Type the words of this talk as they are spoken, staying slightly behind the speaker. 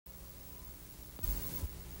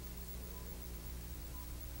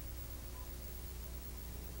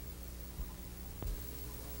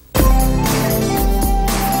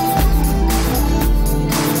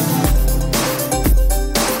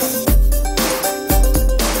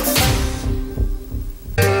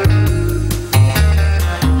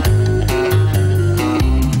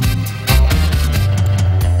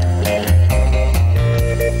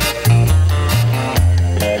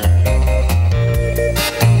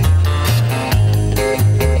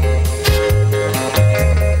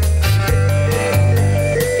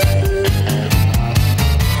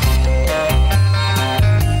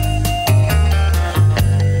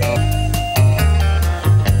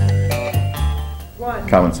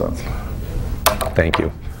Common sense. Thank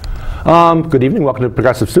you. Good evening. Welcome to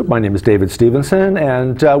Progressive Soup. My name is David Stevenson,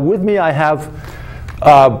 and with me I have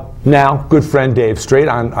now good friend Dave Strait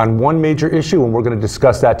on one major issue, and we're going to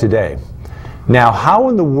discuss that today. Now, how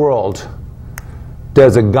in the world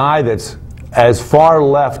does a guy that's as far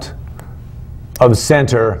left of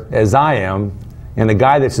center as I am, and a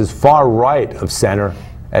guy that's as far right of center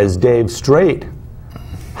as Dave Strait,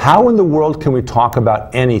 how in the world can we talk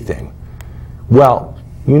about anything? Well,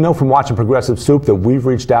 you know from watching Progressive Soup that we've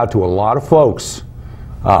reached out to a lot of folks,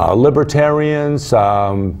 libertarians,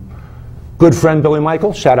 good friend Billy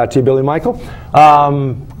Michael, shout out to you, Billy Michael,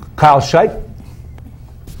 Kyle Scheich,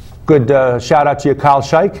 good shout out to you, Kyle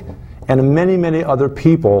Scheich, and many, many other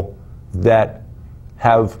people that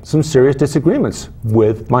have some serious disagreements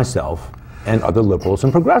with myself and other liberals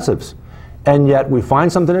and progressives. And yet we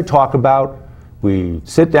find something to talk about, we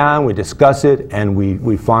sit down, we discuss it, and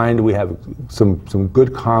we find we have some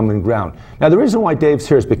good common ground. Now the reason why Dave's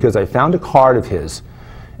here is because I found a card of his,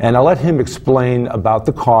 and I'll let him explain about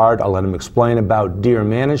the card, I'll let him explain about deer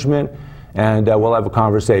management, and we'll have a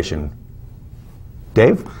conversation.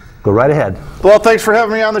 Dave? Go right ahead. Well, thanks for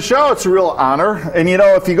having me on the show. It's a real honor. And you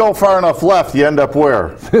know, if you go far enough left, you end up where?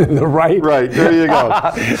 The right. Right. There you go.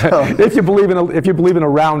 So, if you believe in a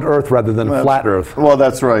round Earth rather than a flat Earth. Well,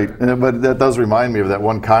 that's right. But that does remind me of that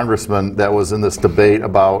one congressman that was in this debate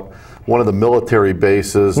about one of the military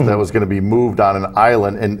bases that was going to be moved on an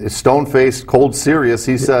island, and stone-faced, cold serious,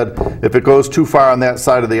 he said, if it goes too far on that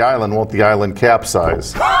side of the island, won't the island capsize?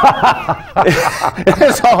 So how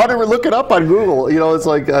do we look it up on Google? You know, it's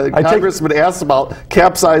like a congressman asks about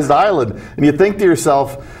capsized island, and you think to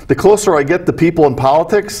yourself, the closer I get to people in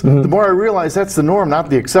politics, the more I realize that's the norm, not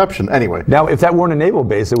the exception. Anyway. Now, if that weren't a naval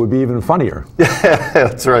base, it would be even funnier.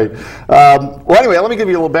 That's right. Well, anyway, let me give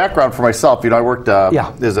you a little background for myself. You know, I worked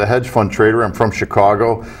as a hedge fund trader. I'm from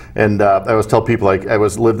Chicago, and I always tell people like I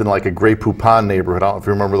lived in like a Grey Poupon neighborhood. I don't know if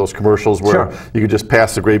you remember those commercials where you could just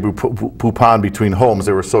pass the Grey Poupon between homes.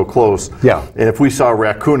 They were so close. Yeah. And if we saw a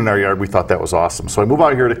raccoon in our yard, we thought that was awesome. So I move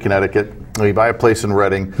out here to Connecticut. And we buy a place in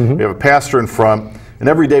Reading. We have a pasture in front, and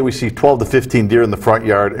every day we see 12 to 15 deer in the front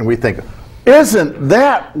yard, and we think, isn't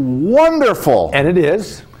that wonderful? And it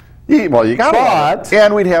is. Well, you got it.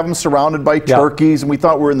 And we'd have them surrounded by turkeys, and we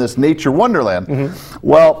thought we were in this nature wonderland.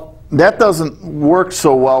 Well, that doesn't work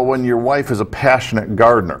so well when your wife is a passionate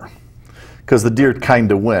gardener, because the deer kind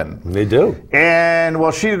of win. They do. And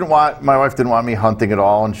well, my wife didn't want me hunting at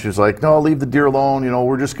all, and she was like, no, leave the deer alone, you know,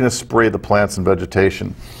 we're just going to spray the plants and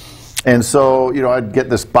vegetation. And so, you know, I'd get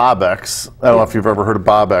this Bob-X. I don't know if you've ever heard of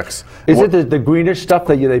Bob-X. Is it the greenish stuff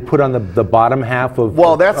that they put on the bottom half of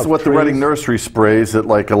Well, that's what the Reading Nursery sprays at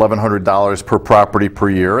like $1,100 per property per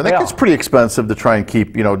year. And that gets pretty expensive to try and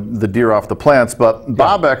keep, you know, the deer off the plants. But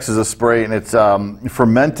Bob-X is a spray, and it's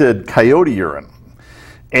fermented coyote urine.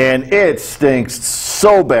 And it stinks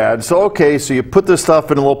so bad. So, okay, so you put this stuff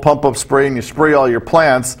in a little pump-up spray, and you spray all your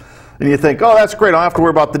plants. And you think, oh, that's great, I don't have to worry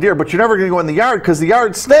about the deer, but you're never going to go in the yard because the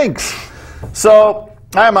yard stinks. So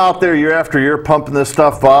I'm out there year after year pumping this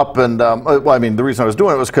stuff up, and well, I mean, the reason I was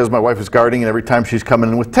doing it was because my wife is gardening, and every time she's coming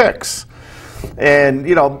in with ticks. And,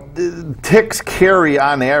 you know, ticks carry,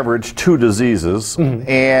 on average, 2 diseases,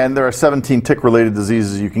 and there are 17 tick-related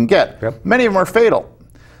diseases you can get. Many of them are fatal.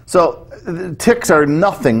 So ticks are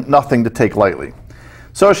nothing to take lightly.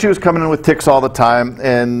 So she was coming in with ticks all the time,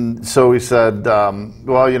 and so we said,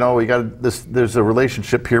 well, you know, there's a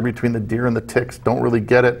relationship here between the deer and the ticks. Don't really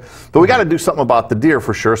get it, but we got to do something about the deer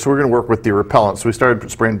for sure. So we're going to work with deer repellent. So we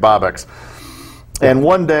started spraying Bob-X. And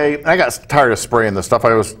one day, I got tired of spraying this stuff.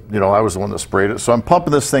 I was the one that sprayed it. So I'm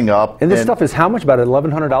pumping this thing up. And this stuff is how much? About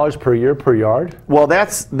 $1,100 per year per yard? Well,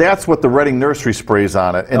 that's what the Reading Nursery sprays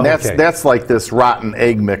on it, and that's like this rotten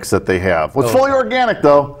egg mix that they have. Well, it's fully organic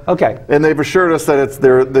though. Okay. And they've assured us that it's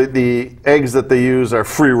the eggs that they use are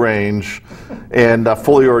free range, and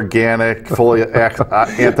fully organic, fully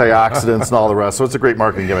antioxidants, and all the rest. So it's a great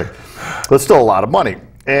marketing gimmick. But it's still a lot of money.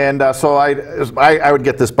 And so I would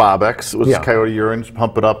get this Bob-X, it was coyote urine,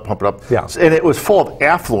 pump it up. Yeah. And it was full of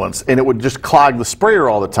affluents, and it would just clog the sprayer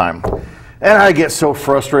all the time. And I get so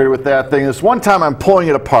frustrated with that thing. This one time I'm pulling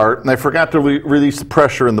it apart, and I forgot to release the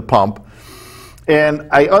pressure in the pump. And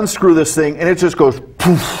I unscrew this thing, and it just goes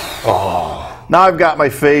poof. Oh. Now I've got my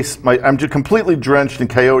face, I'm just completely drenched in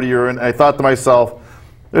coyote urine. And I thought to myself,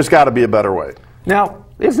 there's got to be a better way. Now,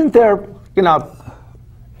 isn't there, you know,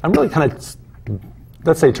 I'm really kind of,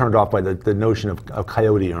 let's say, turned off by the notion of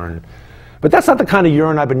coyote urine. But that's not the kind of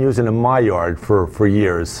urine I've been using in my yard for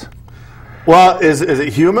years. Well, is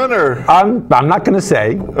it human or? I'm not going to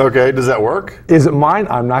say. Okay, does that work? Is it mine?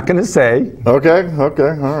 I'm not going to say. Okay, all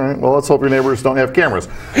right. Well, let's hope your neighbors don't have cameras.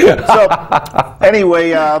 So, anyway,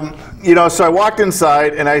 you know, so I walked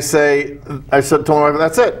inside and I said to my wife,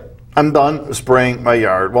 that's it. I'm done spraying my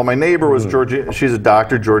yard. Well, my neighbor was Georgina. She's a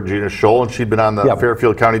doctor, Georgina Scholl, and she'd been on the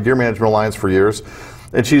Fairfield County Deer Management Alliance for years.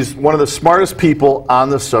 And she's one of the smartest people on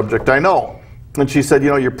this subject I know. And she said, you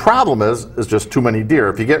know, your problem is just too many deer.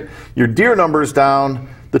 If you get your deer numbers down,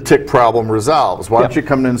 the tick problem resolves. Why don't you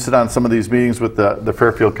come in and sit on some of these meetings with the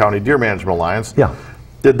Fairfield County Deer Management Alliance? Yeah.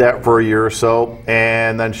 Did that for a year or so.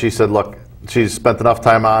 And then she said, look, she's spent enough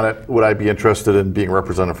time on it. Would I be interested in being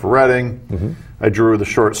representative for Reading? I drew the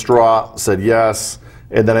short straw, said yes,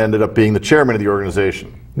 and then I ended up being the chairman of the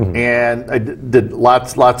organization. And I did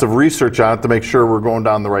lots of research on it to make sure we're going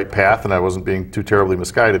down the right path and I wasn't being too terribly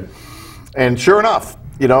misguided. And sure enough,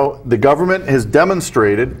 you know, the government has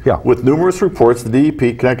demonstrated with numerous reports, the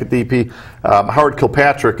DEP, Connecticut DEP, Howard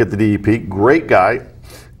Kilpatrick at the DEP, great guy,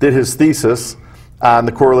 did his thesis on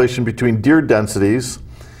the correlation between deer densities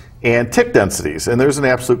and tick densities, and there's an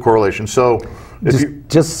absolute correlation. So,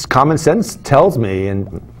 just common sense tells me,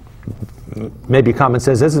 and maybe common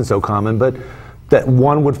sense isn't so common, but that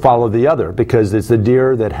one would follow the other because it's the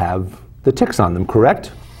deer that have the ticks on them,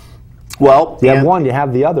 correct? Well, you have one, you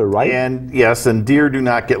have the other, right? And yes, and deer do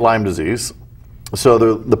not get Lyme disease, so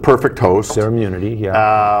they're the perfect host. Their immunity,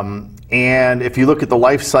 and if you look at the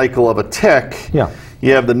life cycle of a tick,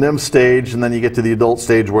 you have the nymph stage, and then you get to the adult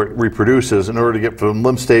stage where it reproduces. In order to get from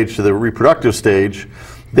nymph stage to the reproductive stage,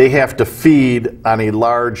 they have to feed on a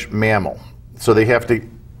large mammal. So they have to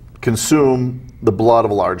consume the blood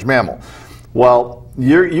of a large mammal. Well,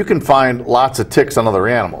 you can find lots of ticks on other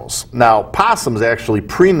animals. Now, possums actually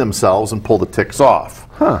preen themselves and pull the ticks off.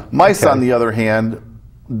 Mice, on the other hand,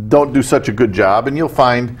 don't do such a good job, and you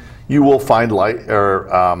will find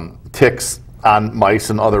ticks on mice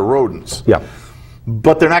and other rodents.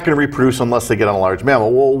 But they're not going to reproduce unless they get on a large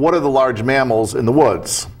mammal. Well, what are the large mammals in the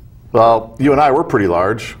woods? Well, you and I, we're pretty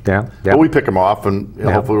large. But we pick them off, and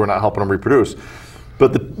hopefully we're not helping them reproduce.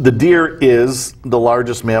 But the deer is the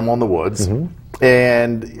largest mammal in the woods.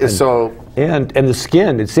 And so... And the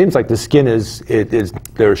skin, it seems like the skin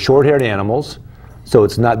they're short-haired animals, so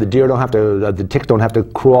it's not, the deer don't have to, the ticks don't have to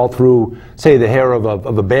crawl through, say, the hair of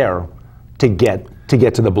a bear to get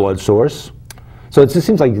to the blood source. So it just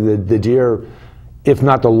seems like the deer, if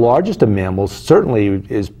not the largest of mammals, certainly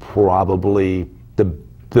is probably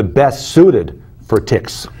the best suited for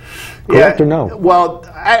ticks. Correct or no? Well,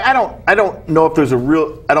 I don't know if there's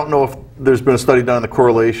I don't know if there's been a study done on the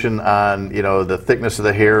correlation on, you know, the thickness of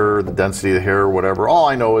the hair, the density of the hair, or whatever. All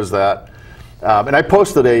I know is that, and I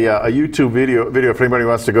posted a YouTube video if anybody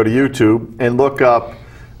wants to go to YouTube and look up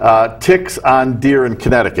ticks on deer in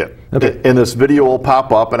Connecticut. And this video will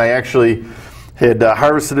pop up, and I actually had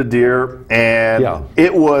harvested a deer, and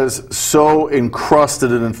it was so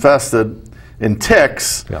encrusted and infested in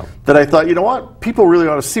ticks that I thought, you know what, people really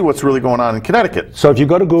ought to see what's really going on in Connecticut. So if you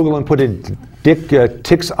go to Google and put in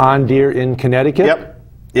ticks on deer in Connecticut,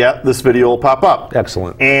 this video will pop up.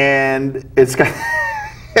 Excellent. And it's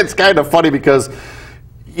kind of funny because,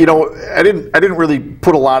 you know, I didn't really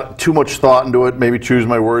put too much thought into it, maybe choose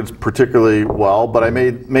my words particularly well, but I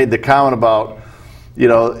made the comment about, you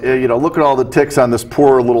know, look at all the ticks on this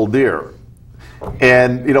poor little deer.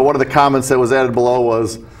 And, you know, one of the comments that was added below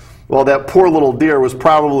was, well, that poor little deer was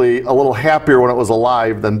probably a little happier when it was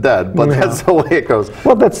alive than dead, but that's the way it goes.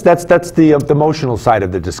 Well, that's the emotional side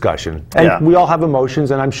of the discussion, and we all have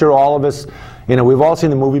emotions, and I'm sure all of us, you know, we've all seen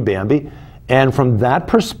the movie Bambi, and from that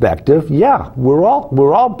perspective, we're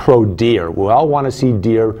all pro deer. We all want to see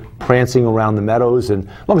deer prancing around the meadows, and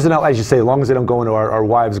as long as they don't, as you say, as long as they don't go into our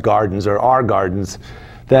wives' gardens or our gardens,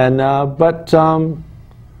 then. But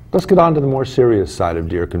let's get on to the more serious side of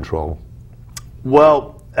deer control.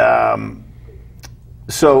 Well.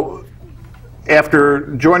 So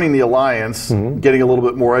after joining the Alliance, getting a little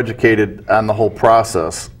bit more educated on the whole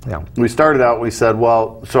process, we started out, we said,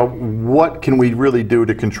 well, so what can we really do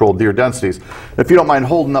to control deer densities? If you don't mind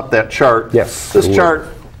holding up that chart. Yes. This chart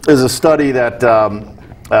is a study that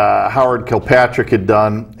Howard Kilpatrick had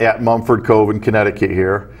done at Mumford Cove in Connecticut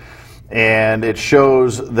here. And it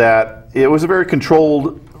shows that it was a very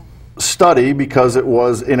controlled study because it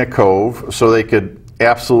was in a cove, so they could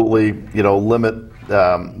absolutely, you know, limit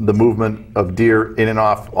the movement of deer in and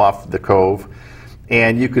off the cove.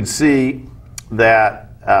 And you could see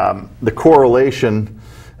that the correlation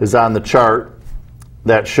is on the chart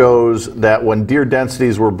that shows that when deer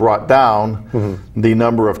densities were brought down, the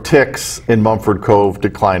number of ticks in Mumford Cove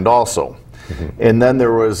declined also. And then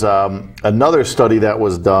there was another study that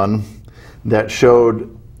was done that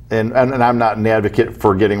showed, and I'm not an advocate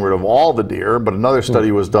for getting rid of all the deer, but another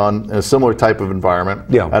study was done in a similar type of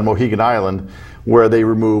environment on Mohegan Island, where they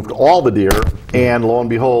removed all the deer, and lo and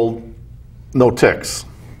behold, no ticks.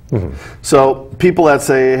 So people that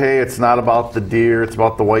say, hey, it's not about the deer, it's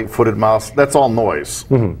about the white-footed mouse, that's all noise.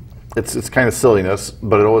 It's kind of silliness,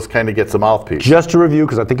 but it always kind of gets a mouthpiece. Just to review,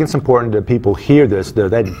 because I think it's important that people hear this,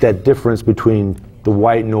 that difference between the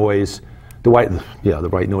white noise, the white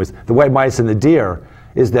mice and the deer,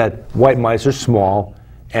 is that white mice are small,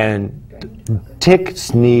 and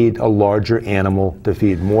ticks need a larger animal to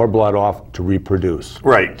feed more blood off to reproduce.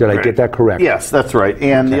 Right. Did I get that correct? Yes, that's right.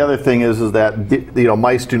 And the other thing is that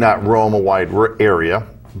mice do not roam a wide area,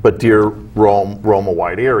 but deer roam a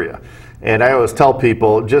wide area. And I always tell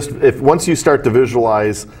people, once you start to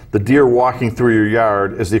visualize the deer walking through your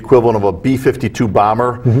yard is the equivalent of a B-52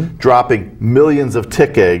 bomber dropping millions of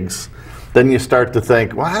tick eggs, then you start to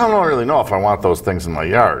think, well, I don't really know if I want those things in my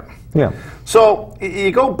yard. Yeah. So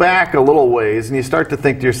you go back a little ways and you start to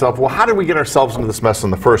think to yourself, well, how did we get ourselves into this mess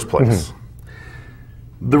in the first place?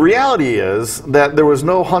 The reality is that there was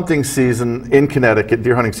no hunting season in Connecticut.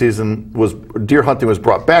 Deer hunting was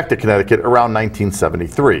brought back to Connecticut around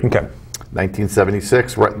 1973. Okay.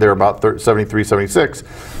 1976, right there about 73, 76.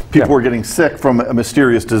 People were getting sick from a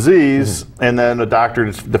mysterious disease, and then a doctor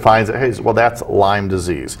defines it, hey, well, that's Lyme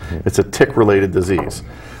disease. It's a tick-related disease.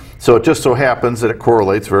 So it just so happens that it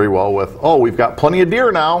correlates very well with, oh, we've got plenty of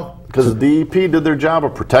deer now, because the DEP did their job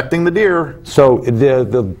of protecting the deer. So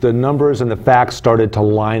the numbers and the facts started to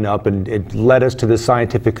line up, and it led us to the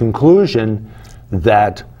scientific conclusion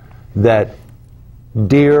that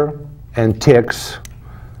deer and ticks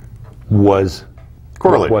was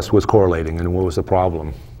correlating, and what was the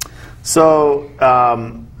problem? So,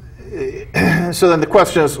 so then the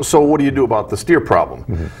question is, so what do you do about this deer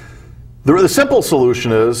problem? The simple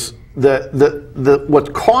solution is that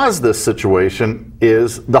what caused this situation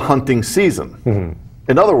is the hunting season.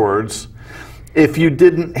 In other words, if you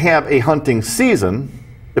didn't have a hunting season,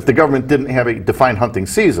 if the government didn't have a defined hunting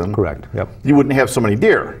season, correct, you wouldn't have so many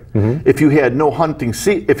deer. If you had no hunting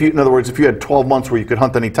season, in other words, if you had 12 months where you could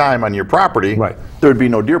hunt any time on your property, there would be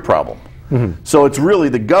no deer problem. So it's really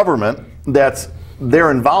the government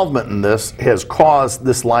their involvement in this has caused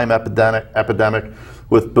this Lyme epidemic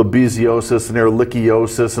with babesiosis and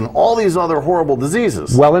ehrlichiosis and all these other horrible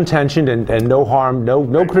diseases. Well-intentioned and no harm,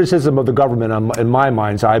 no criticism of the government in my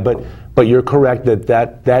mind's eye, but you're correct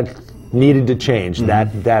that needed to change.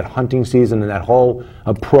 That hunting season and that whole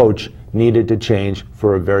approach needed to change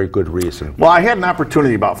for a very good reason. Well, I had an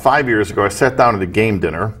opportunity about 5 years ago. I sat down at a game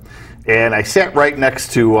dinner, and I sat right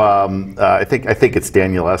next to I think it's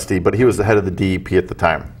Daniel Esty, but he was the head of the DEP at the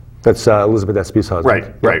time. That's Elizabeth Espy's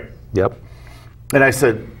husband. Right. Yep. And I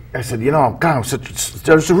said, you know, God,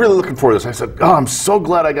 I was really looking for this. I said, oh, I'm so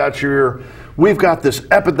glad I got you here. We've got this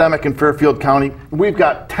epidemic in Fairfield County. We've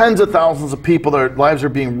got tens of thousands of people their lives are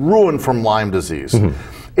being ruined from Lyme disease.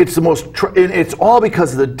 It's it's all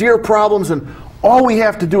because of the deer problems, and all we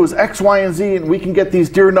have to do is X, Y, and Z, and we can get these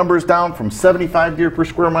deer numbers down from 75 deer per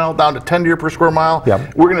square mile down to 10 deer per square mile.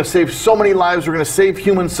 We're going to save so many lives. We're going to save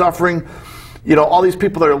human suffering. You know, all these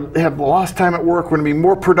people that have lost time at work, we're going to be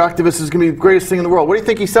more productive. This is going to be the greatest thing in the world. What do you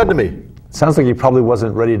think he said to me? Sounds like he probably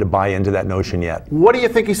wasn't ready to buy into that notion yet. What do you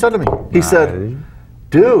think he said to me? He said,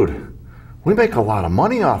 dude, we make a lot of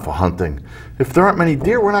money off of hunting. If there aren't many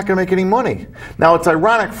deer, we're not going to make any money. Now, it's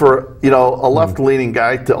ironic for, a left-leaning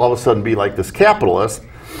guy to all of a sudden be like this capitalist,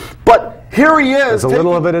 but here he is. There's a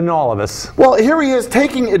little of it in all of us. Well, here he is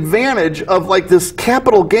taking advantage of like this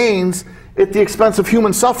capital gains at the expense of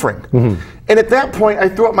human suffering. And at that point, I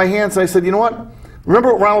threw up my hands and I said, you know what?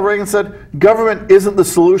 Remember what Ronald Reagan said? Government isn't the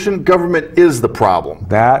solution, government is the problem.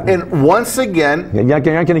 And once again, you're not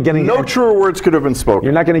gonna get any, no truer words could have been spoken.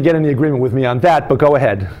 You're not going to get any agreement with me on that, but go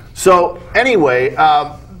ahead. So anyway,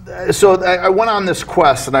 so I went on this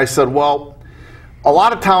quest and I said, well, a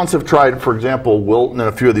lot of towns have tried, for example, Wilton and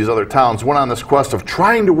a few of these other towns went on this quest of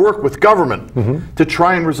trying to work with government to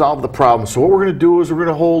try and resolve the problem. So what we're going to do is we're going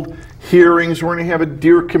to hold hearings, we're going to have a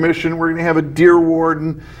deer commission, we're going to have a deer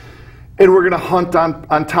warden, and we're going to hunt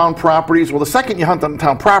on town properties. Well, the second you hunt on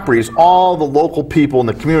town properties, all the local people in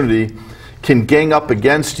the community can gang up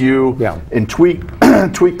against you and tweak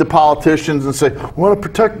the politicians and say, we want to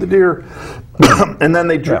protect the deer. And then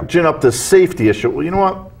they gin up the safety issue. Well, you know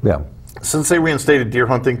what? Since they reinstated deer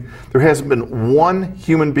hunting, there hasn't been one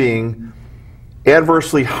human being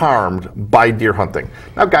adversely harmed by deer hunting.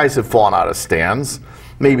 Now, guys have fallen out of stands.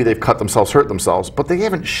 maybe they've cut themselves, hurt themselves, but they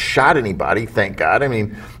haven't shot anybody, thank God. I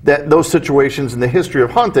mean, those situations in the history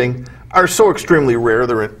of hunting are so extremely rare.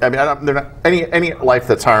 They're not any life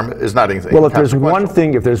that's harmed is not anything. Well, if there's one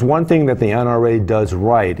thing that the NRA does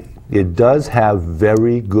right, it does have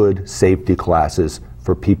very good safety classes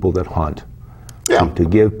for people that hunt. Yeah. To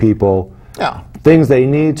give people things they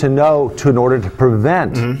need to know in order to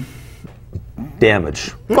prevent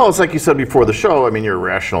damage. Well, it's like you said before the show. I mean, you're a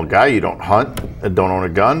rational guy. You don't hunt and don't own a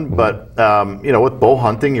gun, but you know, with bow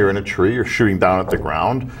hunting, you're in a tree, you're shooting down at the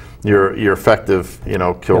ground. Your effective, you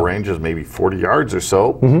know, kill range is maybe 40 yards or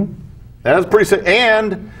so. That's pretty safe.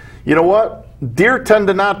 And you know what? Deer tend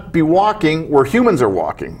to not be walking where humans are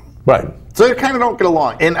walking. Right. So they kind of don't get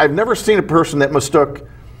along. And I've never seen a person that mistook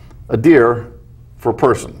a deer for a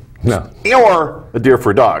person. No. Or a deer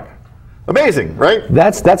for a dog. Amazing, right?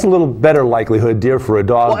 That's a little better likelihood, deer for a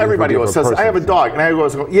dog. Well, everybody always says, I have a dog, and I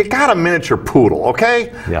always go, you got a miniature poodle,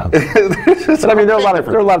 okay? Yeah. But I mean, there are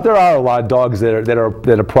a lot of dogs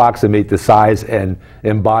that approximate the size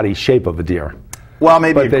and body shape of a deer. Well,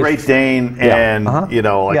 maybe a Great Dane and, you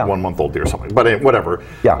know, like 1 month old deer or something. But whatever.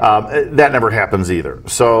 Yeah. That never happens either.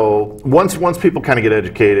 So once people kind of get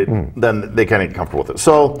educated, then they kind of get comfortable with it.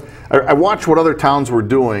 So I watched what other towns were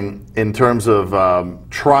doing in terms of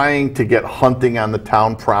trying to get hunting on the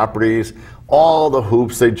town properties, all the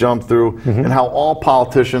hoops they jump through, and how all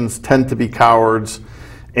politicians tend to be cowards.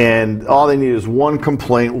 And all they need is one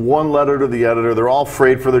complaint, one letter to the editor. They're all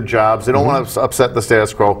afraid for their jobs. They don't want to upset the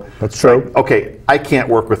status quo. That's true. Okay, I can't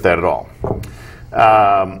work with that at all.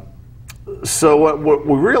 So what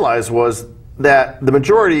we realized was that the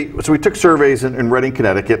majority, so we took surveys in Reading,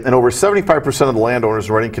 Connecticut, and over 75% of the landowners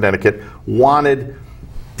in Reading, Connecticut wanted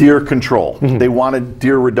deer control. They wanted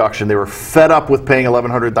deer reduction. They were fed up with paying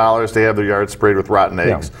 $1,100 to have their yard sprayed with rotten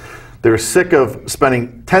eggs. They were sick of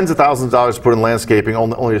spending tens of thousands of dollars to put in landscaping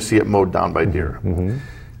only to see it mowed down by deer.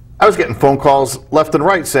 I was getting phone calls left and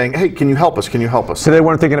right saying, hey, can you help us? Can you help us? So they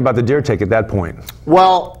weren't thinking about the deer tick at that point?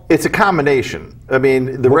 Well, it's a combination. I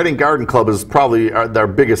mean, the Reading Garden Club is probably our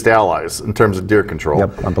biggest allies in terms of deer control.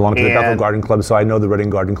 Yep, I belong to the Bethel Garden Club, so I know the Reading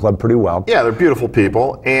Garden Club pretty well. Yeah, they're beautiful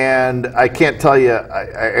people. And I can't tell you,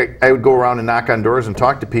 I would go around and knock on doors and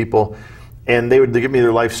talk to people, and they would give me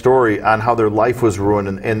their life story on how their life was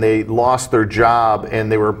ruined, and they lost their job,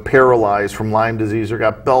 and they were paralyzed from Lyme disease or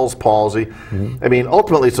got Bell's palsy. I mean,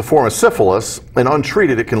 ultimately, it's a form of syphilis, and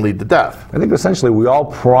untreated, it can lead to death. I think essentially we all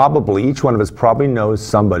probably, each one of us probably knows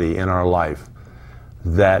somebody in our life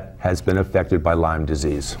that has been affected by Lyme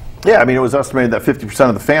disease. Yeah, I mean, it was estimated that 50%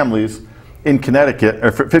 of the families in Connecticut,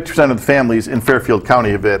 or 50% of the families in Fairfield County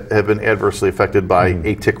have been adversely affected by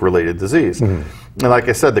a tick-related disease. And like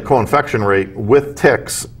I said, the co-infection rate with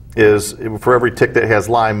ticks is, for every tick that has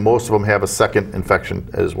Lyme, most of them have a second infection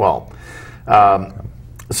as well.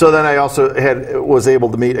 So then I also was able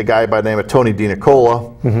to meet a guy by the name of Tony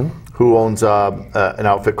DiNicola, who owns an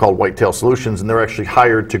outfit called Whitetail Solutions, and they're actually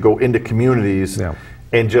hired to go into communities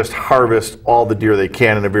and just harvest all the deer they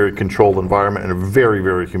can in a very controlled environment, in a very,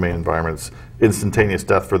 very humane environment. It's instantaneous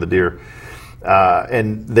death for the deer.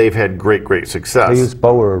 And they've had great success. They use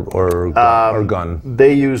bow or gun.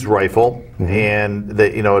 They use rifle, and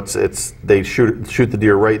they, you know, they shoot the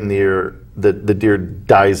deer right in the ear. The deer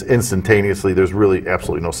dies instantaneously. There's really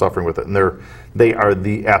absolutely no suffering with it, and they are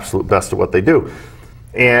the absolute best at what they do.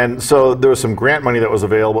 And so there was some grant money that was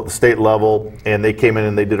available at the state level, and they came in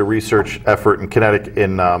and they did a research effort in Connecticut,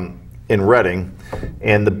 in Reading,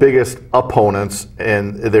 and the biggest opponents,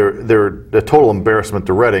 and they're a total embarrassment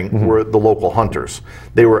to Reading, were the local hunters.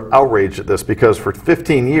 They were outraged at this because for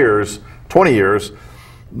 15 years, 20 years,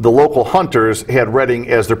 the local hunters had Reading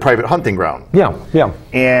as their private hunting ground. Yeah.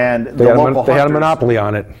 And they had a monopoly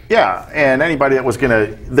on it. Yeah, and anybody that was gonna,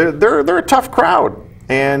 they're a tough crowd,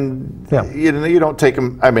 and you don't take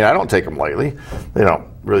them. I mean, I don't take them lightly. They don't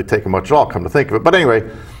really take them much at all, come to think of it. But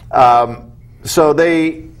anyway, so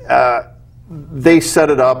they set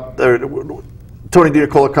it up. Tony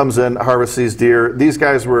DiNicola comes in, harvests these deer. These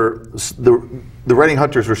guys were, the Reading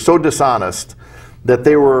hunters were so dishonest that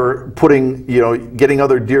they were getting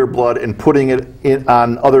other deer blood and putting it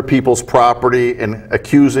on other people's property and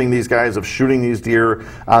accusing these guys of shooting these deer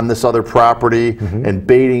on this other property and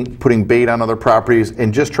putting bait on other properties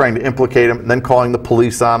and just trying to implicate them and then calling the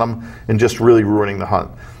police on them and just really ruining the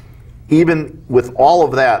hunt. Even with all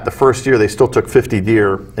of that, the first year they still took 50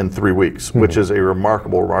 deer in 3 weeks, which is a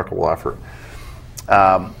remarkable effort.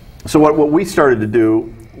 So what we started to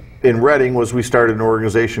do in Reading was we started an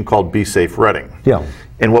organization called Be Safe Reading. Yeah.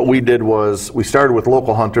 And what we did was we started with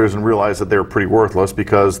local hunters and realized that they were pretty worthless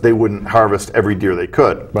because they wouldn't harvest every deer they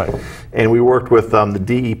could. Right. And we worked with the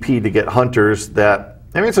DEP to get hunters that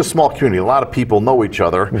I mean, it's a small community. A lot of people know each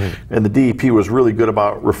other, and the DEP was really good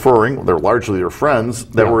about referring. They're largely their friends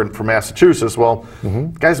that were from Massachusetts. Well,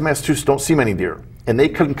 guys in Massachusetts don't see many deer, and they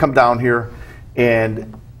couldn't come down here,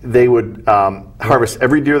 and they would harvest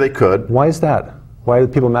every deer they could. Why is that? Why do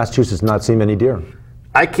people in Massachusetts not see many deer?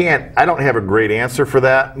 I don't have a great answer for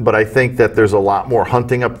that, but I think that there's a lot more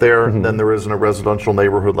hunting up there than there is in a residential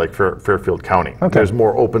neighborhood like Fairfield County. There's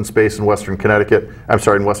more open space in western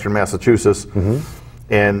in western Massachusetts,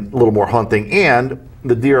 and a little more hunting, and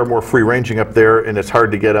the deer are more free-ranging up there, and it's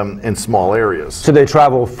hard to get them in small areas. So they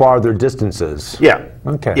travel farther distances? Yeah.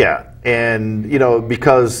 Okay. Yeah, and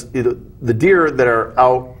because the deer that are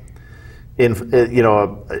out in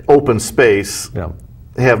open space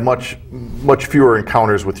have much fewer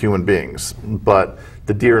encounters with human beings, but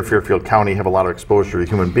the deer in Fairfield County have a lot of exposure to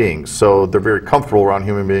human beings, so they're very comfortable around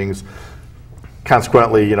human beings.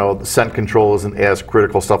 Consequently, the scent control isn't as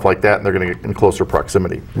critical, stuff like that, and they're going to get in closer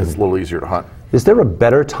proximity. It's a little easier to hunt. Is there a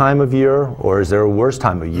better time of year, or is there a worse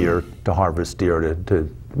time of year to harvest deer?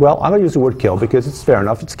 Well, I'm going to use the word kill because it's fair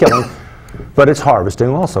enough. It's killing, but it's harvesting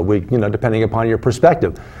also. Depending upon your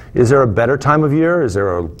perspective, is there a better time of year? Is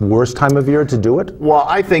there a worse time of year to do it? Well,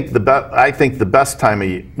 I think the best time of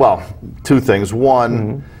year. Well, two things.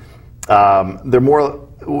 One, they're more.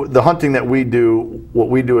 The hunting that we do, what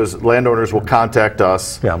we do is landowners will contact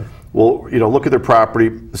us. We'll look at their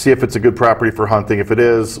property, see if it's a good property for hunting. If it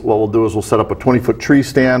is, what we'll do is we'll set up a 20-foot tree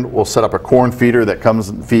stand. We'll set up a corn feeder that comes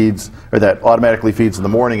and feeds, or that automatically feeds in the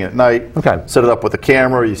morning and at night. Set it up with a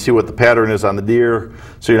camera. You see what the pattern is on the deer,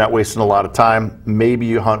 so you're not wasting a lot of time. Maybe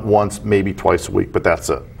you hunt once, maybe twice a week, but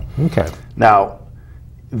that's it. Now,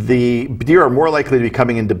 the deer are more likely to be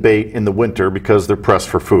coming into bait in the winter because they're pressed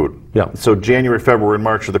for food. So January, February, and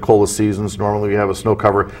March are the coldest seasons. Normally we have a snow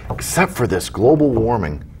cover, except for this global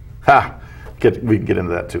warming. We can get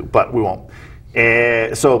into that too, but we won't.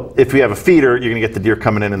 So if we have a feeder, you're going to get the deer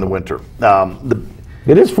coming in the winter.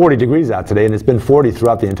 It is 40 degrees out today, and it's been 40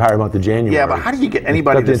 throughout the entire month of January. Yeah, but how do you get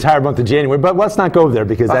anybody the entire month of January? But let's not go there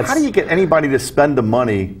because that's. How do you get anybody to spend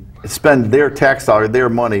their tax dollar, their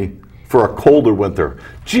money, for a colder winter?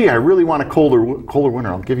 Gee, I really want a colder winter.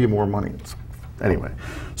 I'll give you more money. Anyway,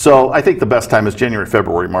 so I think the best time is January,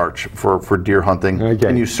 February, March for deer hunting,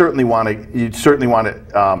 and you certainly want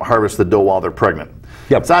to harvest the doe while they're pregnant.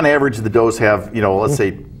 It's on average the does have let's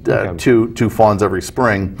say two fawns every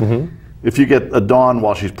spring. If you get a doe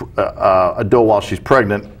while she's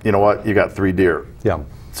pregnant, you know what? You got 3 deer.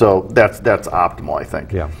 So that's optimal, I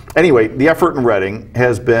think. Anyway, the effort in Reading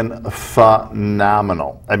has been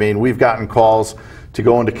phenomenal. I mean, we've gotten calls to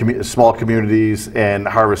go into small communities and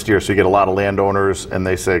harvest deer. So you get a lot of landowners, and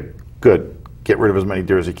they say, "Good, get rid of as many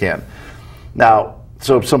deer as you can." Now,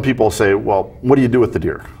 so some people say, "Well, what do you do with the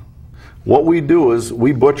deer?" What we do is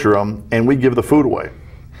we butcher them and we give the food away.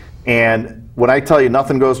 And when I tell you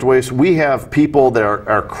nothing goes to waste, we have people that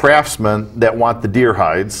are craftsmen that want the deer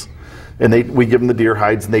hides. And we give them the deer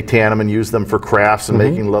hides, and they tan them and use them for crafts and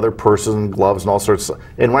making leather purses and gloves and all sorts of stuff.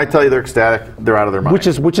 And when I tell you they're ecstatic, they're out of their mind.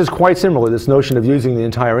 Which is quite similar. This notion of using the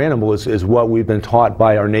entire animal is what we've been taught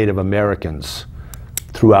by our Native Americans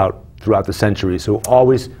throughout the centuries. So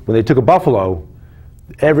always, when they took a buffalo,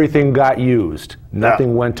 everything got used.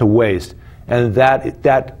 Nothing went to waste. And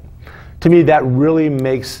that to me, that really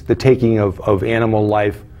makes the taking of animal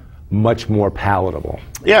life much more palatable.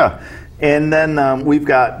 Yeah. And then we've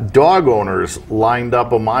got dog owners lined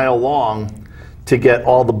up a mile long to get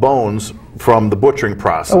all the bones from the butchering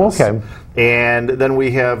process. Oh, okay. And then I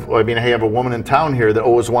have a woman in town here that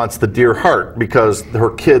always wants the deer heart because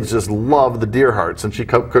her kids just love the deer hearts, and she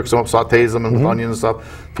cooks them up, sautés them with onions and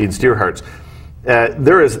stuff, feeds deer hearts.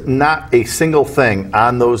 There is not a single thing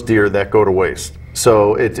on those deer that go to waste.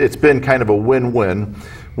 So it's been kind of a win-win.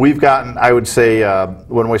 We've gotten, I would say,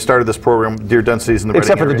 when we started this program, deer densities in the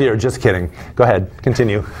Except for the deer, just kidding. Go ahead,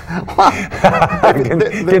 continue.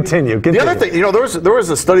 Continue. The other thing, there was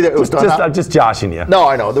a study that was done out. I'm just joshing you. No,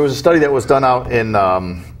 I know. There was a study that was done out in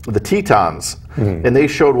the Tetons, and they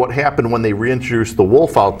showed what happened when they reintroduced the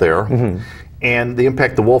wolf out there, and the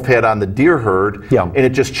impact the wolf had on the deer herd, and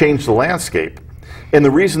it just changed the landscape. And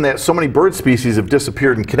the reason that so many bird species have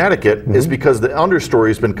disappeared in Connecticut is because the understory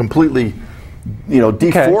has been completely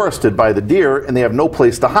deforested by the deer, and they have no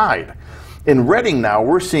place to hide. In Reading now,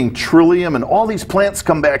 we're seeing trillium and all these plants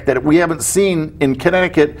come back that we haven't seen in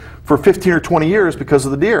Connecticut for 15 or 20 years because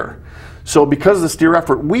of the deer. So because of this deer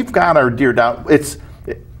effort, we've got our deer down.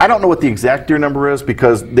 I don't know what the exact deer number is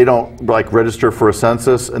because they don't register for a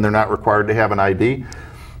census and they're not required to have an ID.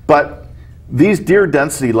 But these deer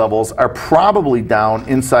density levels are probably down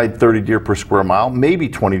inside 30 deer per square mile, maybe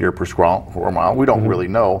 20 deer per square mile. We don't really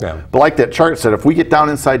know. Yeah. But like that chart said, if we get down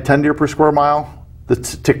inside 10 deer per square mile, the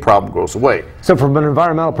tick problem goes away. So from an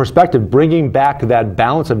environmental perspective, bringing back that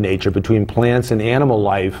balance of nature between plants and animal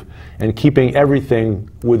life and keeping everything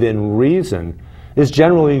within reason is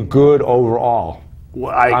generally good overall.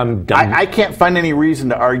 Well, I can't find any reason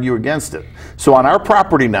to argue against it. So on our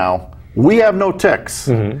property now, we have no ticks.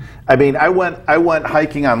 I mean, I went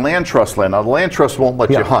hiking on land trust land. Now the land trust won't let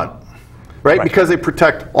you hunt, right? Because they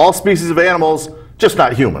protect all species of animals, just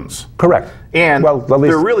not humans. Correct. And well, at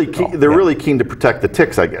least, they're really keen to protect the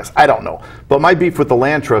ticks, I guess. I don't know. But my beef with the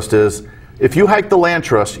land trust is, if you hike the land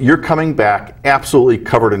trust, you're coming back absolutely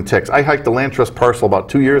covered in ticks. I hiked the land trust parcel about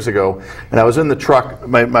 2 years ago, and I was in the truck.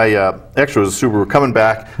 My actually was a Subaru coming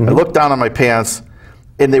back. I looked down on my pants,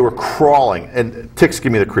 and they were crawling, and ticks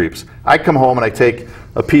give me the creeps. I come home and I take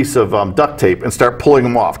a piece of duct tape and start pulling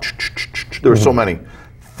them off. There were so many.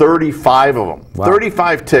 35 of them. Wow.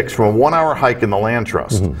 35 ticks from a 1 hour hike in the land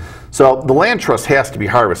trust. So the land trust has to be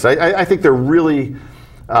harvested. I think they're really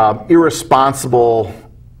irresponsible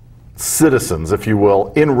citizens, if you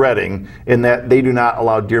will, in Reading, in that they do not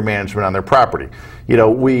allow deer management on their property. You know,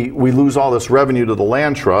 we lose all this revenue to the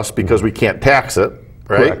land trust because we can't tax it,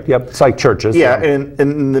 right? Correct. Yep, it's like churches. Yeah, and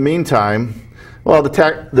in the meantime, well,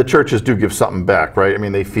 the churches do give something back, right? I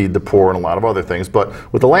mean, they feed the poor and a lot of other things. But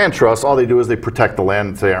with the land trust, all they do is they protect the land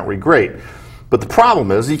and say, aren't we great? But the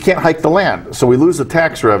problem is you can't hike the land. So we lose the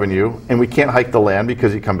tax revenue, and we can't hike the land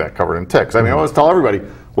because you come back covered in ticks. I mean, I always tell everybody,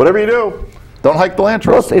 whatever you do, don't hike the land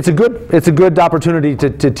trust. Well, it's a good opportunity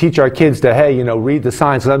to teach our kids to, hey, you know, read the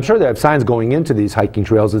signs. Because I'm sure they have signs going into these hiking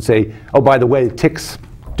trails that say, oh, by the way, ticks,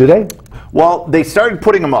 do they? Well, they started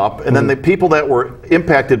putting them up, and then the people that were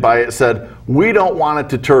impacted by it said, we don't want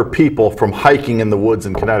to deter people from hiking in the woods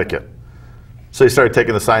in Connecticut. So they started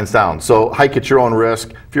taking the signs down. So hike at your own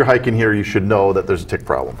risk. If you're hiking here, you should know that there's a tick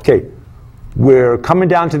problem. Okay, we're coming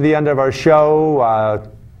down to the end of our show.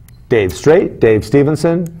 Dave Strait, Dave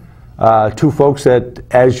Stevenson, two folks that,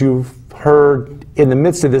 as you've heard in the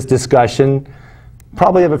midst of this discussion,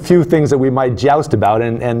 probably have a few things that we might joust about,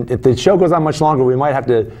 and if the show goes on much longer, we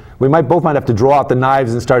both might have to draw out the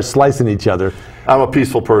knives and start slicing each other. I'm a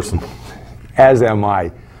peaceful person. As am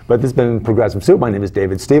I. But this has been Progressive Soup. My name is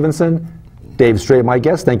David Stevenson. Dave Strait, my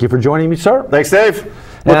guest. Thank you for joining me, sir. Thanks, Dave.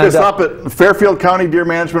 Look this up at Fairfield County Deer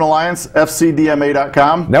Management Alliance,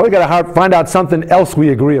 fcdma.com. Now we got to find out something else we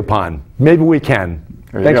agree upon. Maybe we can.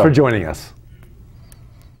 Thanks for joining us.